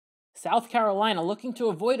South Carolina looking to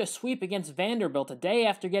avoid a sweep against Vanderbilt a day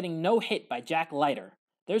after getting no hit by Jack Leiter.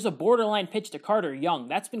 There's a borderline pitch to Carter Young.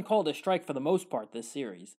 That's been called a strike for the most part this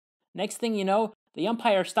series. Next thing you know, the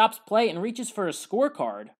umpire stops play and reaches for a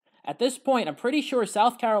scorecard. At this point, I'm pretty sure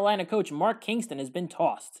South Carolina coach Mark Kingston has been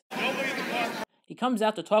tossed. He comes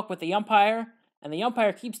out to talk with the umpire, and the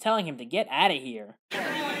umpire keeps telling him to get out of here.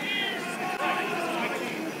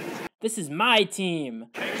 This is my team.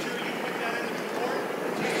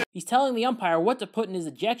 He's telling the umpire what to put in his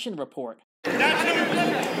ejection report. That's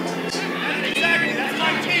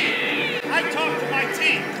my team. I talk to my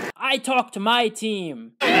team. I talk to my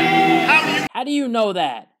team. How do you know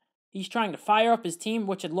that? He's trying to fire up his team,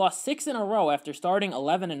 which had lost 6 in a row after starting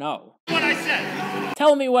 11-0. What I said.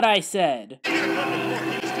 Tell me what I said. He was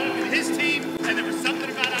talking to his team, and there was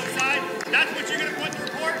something about outside. That's what you're going to put in the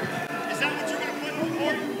report? Is that what you're going to put in the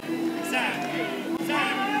report? Exactly. We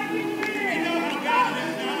know how bad it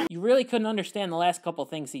is now. You really couldn't understand the last couple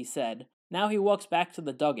things he said. Now he walks back to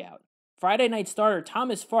the dugout. Friday night starter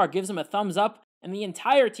Thomas Farr gives him a thumbs up, and the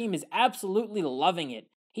entire team is absolutely loving it.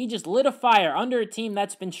 He just lit a fire under a team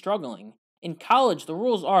that's been struggling. In college, the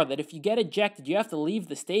rules are that if you get ejected, you have to leave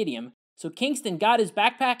the stadium. So Kingston got his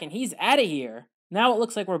backpack and he's out of here. Now it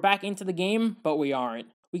looks like we're back into the game, but we aren't.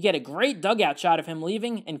 We get a great dugout shot of him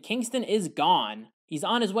leaving, and Kingston is gone. He's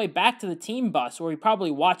on his way back to the team bus where he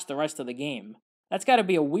probably watched the rest of the game. That's gotta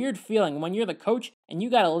be a weird feeling when you're the coach and you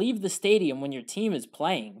gotta leave the stadium when your team is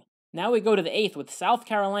playing. Now we go to the 8th with South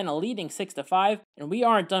Carolina leading 6-5, and we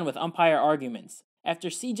aren't done with umpire arguments. After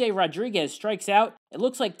CJ Rodriguez strikes out, it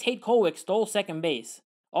looks like Tate Colwick stole second base.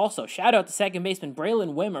 Also, shout out to second baseman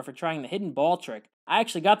Braylon Wimmer for trying the hidden ball trick. I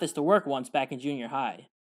actually got this to work once back in junior high.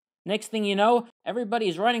 Next thing you know, everybody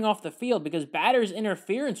is running off the field because batter's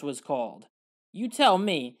interference was called. You tell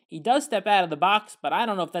me, he does step out of the box, but I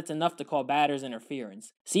don't know if that's enough to call batter's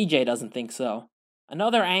interference. CJ doesn't think so.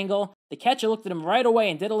 Another angle, the catcher looked at him right away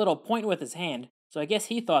and did a little point with his hand, so I guess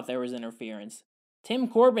he thought there was interference. Tim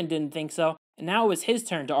Corbin didn't think so, and now it was his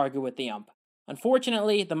turn to argue with the ump.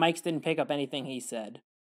 Unfortunately, the mics didn't pick up anything he said.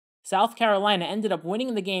 South Carolina ended up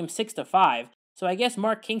winning the game 6-5, so I guess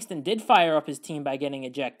Mark Kingston did fire up his team by getting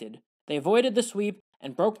ejected. They avoided the sweep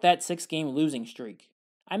and broke that 6-game losing streak.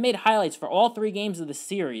 I made highlights for all 3 games of the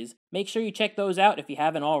series. Make sure you check those out if you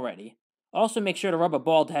haven't already. Also make sure to rub a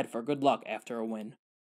bald head for good luck after a win.